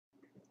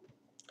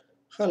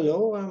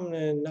Hello, I'm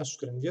Nassos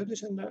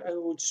Kranidiotis, and I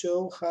will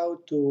show how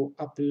to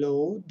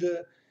upload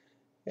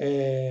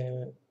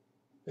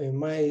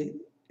MySQL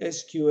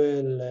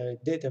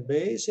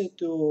database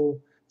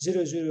to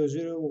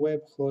 000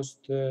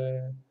 webhost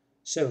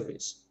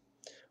service.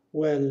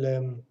 Well,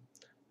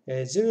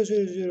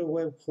 000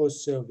 webhost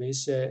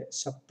service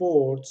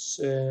supports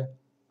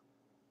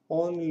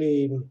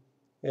only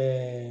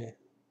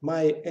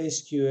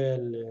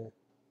MySQL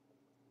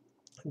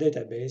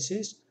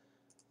databases.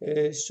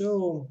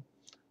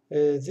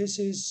 This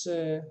is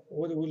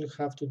what we'll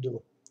have to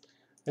do.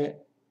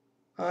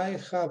 I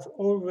have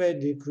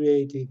already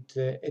created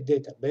a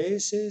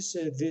database.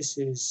 This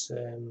is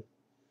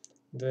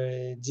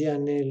the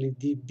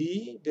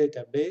GNLDB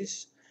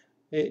database.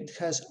 It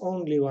has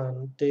only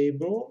one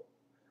table,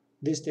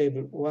 this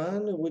table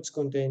 1, which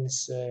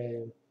contains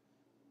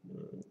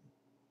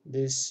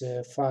these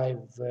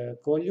 5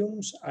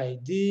 columns: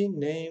 ID,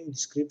 name,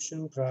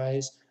 description,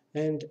 price,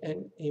 and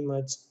an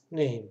image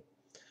name.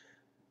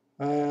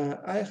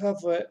 I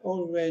have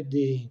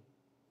already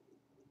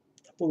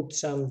put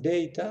some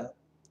data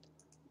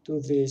to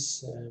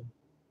this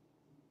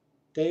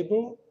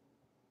table,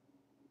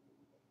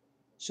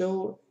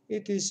 so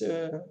it is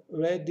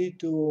ready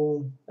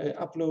to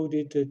upload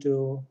it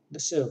to the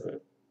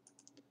server.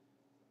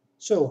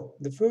 So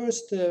the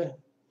first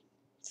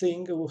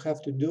thing we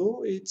have to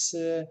do is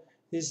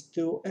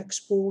to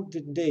export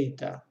the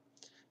data.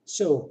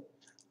 So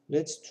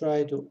let's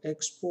try to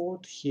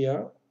export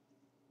here.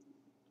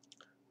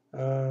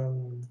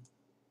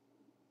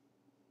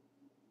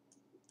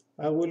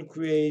 I will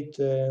create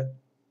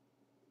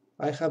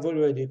I have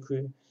already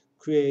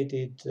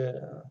created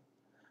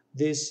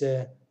this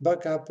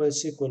backup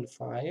SQL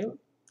file,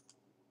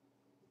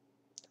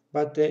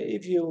 but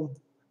if you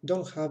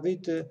don't have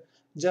it,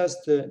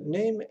 just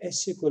name a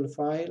SQL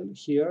file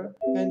here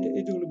and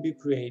it will be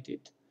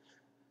created.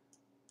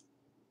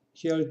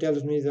 Here it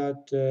tells me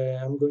that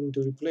I'm going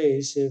to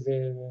replace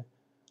the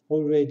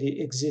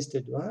already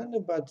existed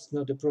one, but it's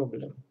not a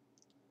problem.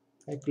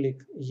 I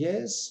click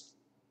yes.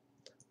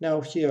 Now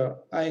here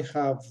I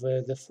have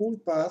the full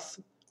path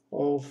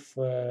of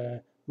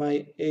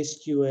my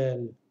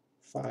SQL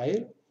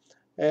file,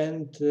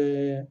 and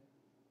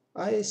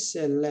I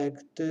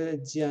select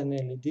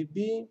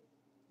GNLDB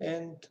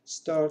and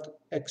start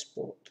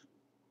export.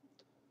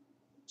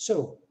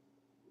 So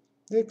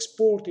the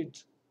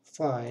exported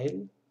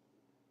file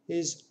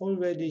is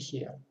already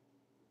here.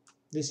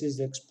 This is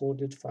the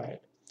exported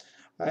file.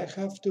 I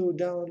have to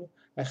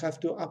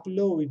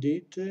upload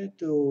it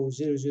to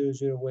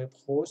 000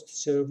 webhost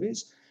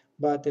service,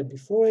 but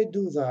before I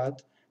do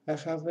that, I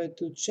have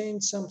to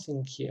change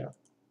something here.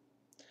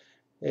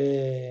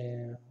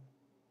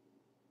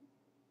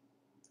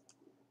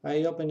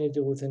 I open it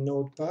with a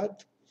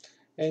notepad,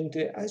 and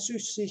as you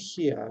see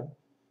here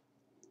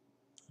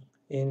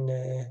in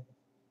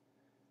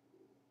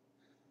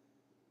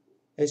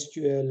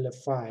SQL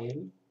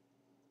file,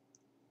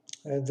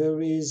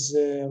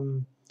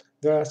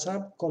 there are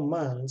some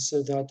commands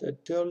that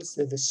tells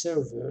the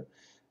server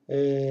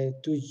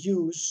to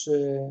use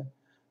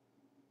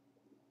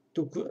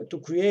to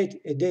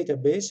create a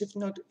database if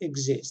not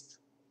exist.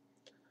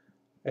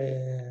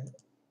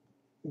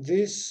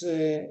 This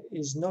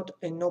is not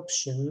an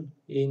option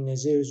in a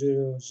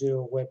 000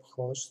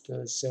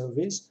 webhost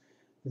service.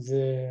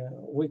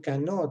 We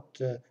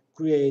cannot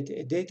create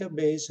a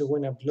database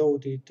when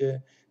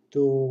uploaded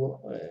to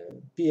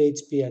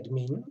PHP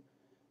admin.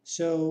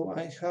 So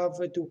I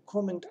have to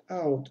comment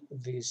out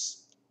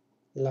this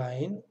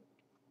line.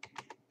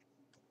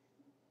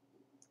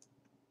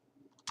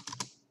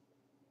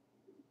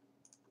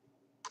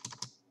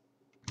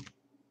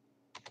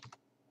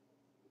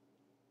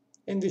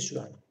 And this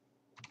one.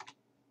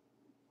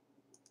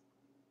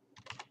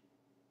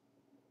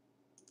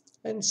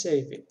 And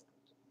save it.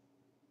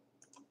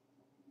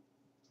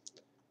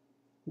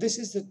 This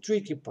is the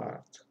tricky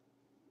part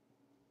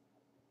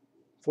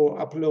for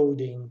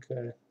uploading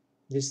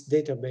this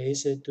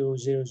database to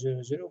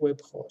 000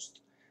 webhost.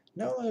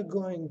 Now I'm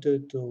going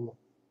to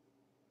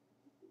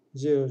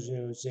 000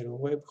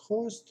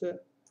 webhost,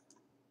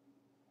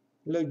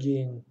 log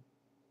in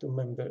to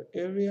member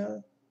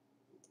area,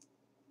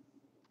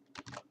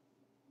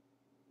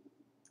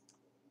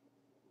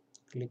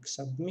 click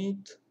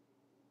submit,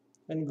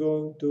 and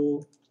go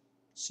to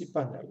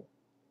cPanel.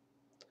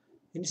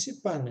 In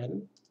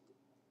cPanel,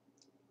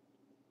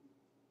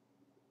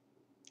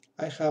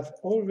 I have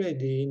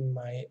already in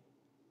my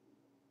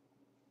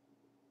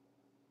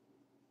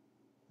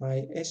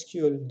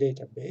SQL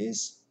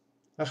database,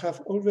 I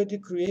have already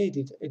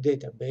created a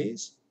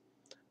database.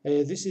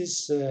 This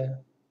is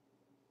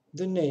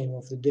the name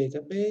of the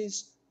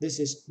database. This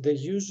is the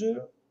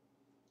user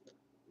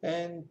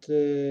and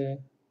the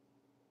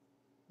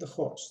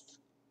host.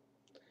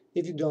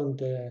 If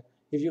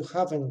you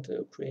haven't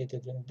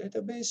created a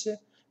database,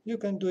 you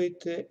can do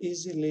it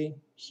easily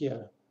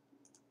here.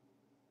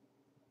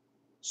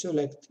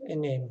 Select a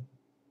name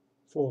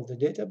for the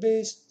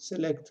database,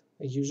 select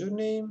a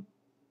username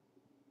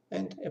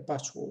and a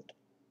password,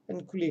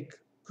 and click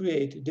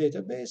create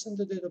database, and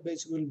the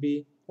database will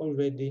be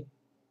already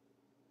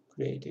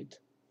created.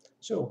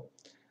 So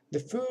the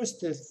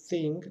first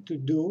thing to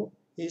do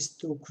is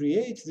to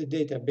create the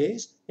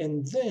database,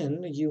 and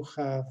then you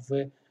have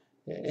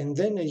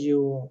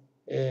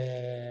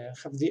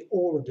have the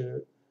order,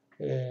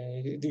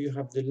 you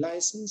have the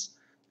license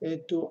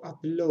to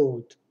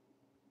upload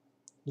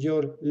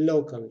your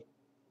local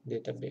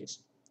database.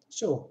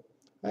 So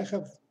I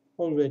have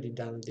already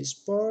done this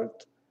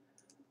part.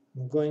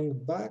 I'm going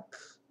back,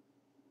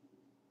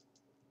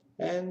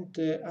 and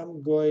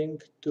I'm going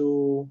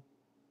to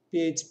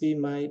PHP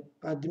my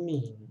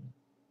admin.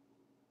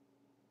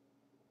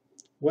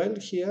 Well,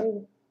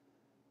 here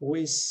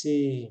we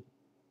see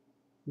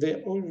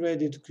the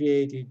already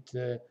created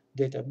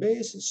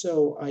database,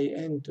 so I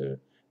enter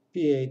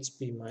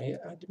PHP my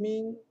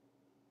admin.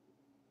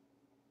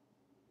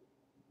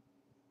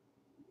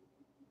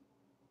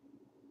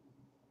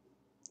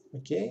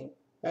 Okay,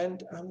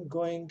 and I'm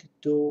going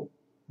to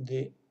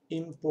the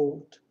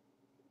import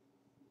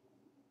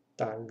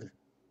tag.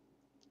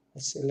 I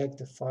select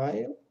the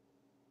file.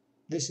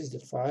 This is the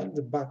file,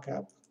 the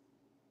backup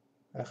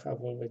I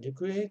have already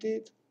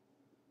created,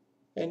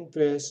 and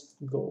press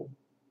go.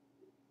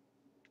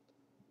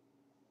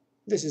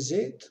 This is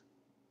it.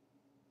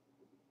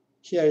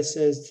 Here it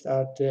says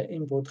that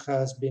import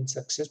has been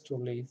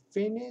successfully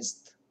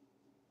finished,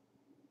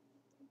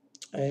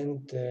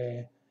 and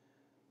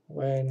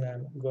when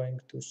I'm going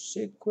to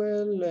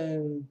SQL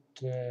and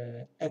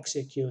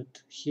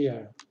execute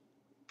here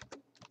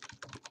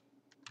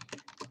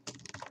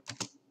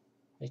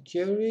a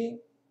query,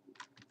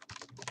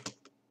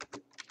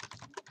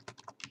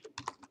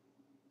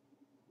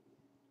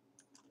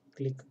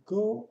 click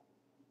go,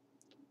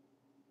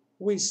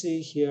 we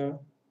see here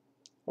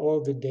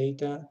all the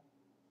data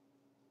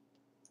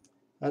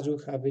as we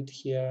have it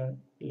here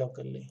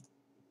locally.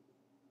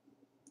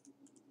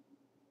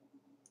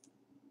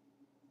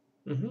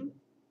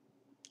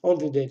 All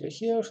the data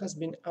here has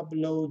been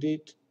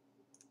uploaded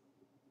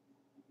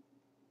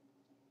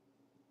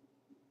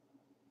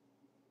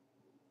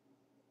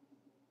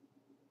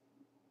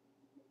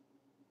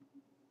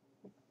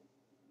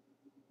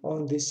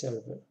on this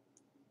server.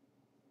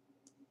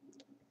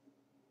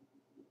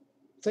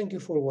 Thank you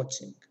for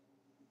watching.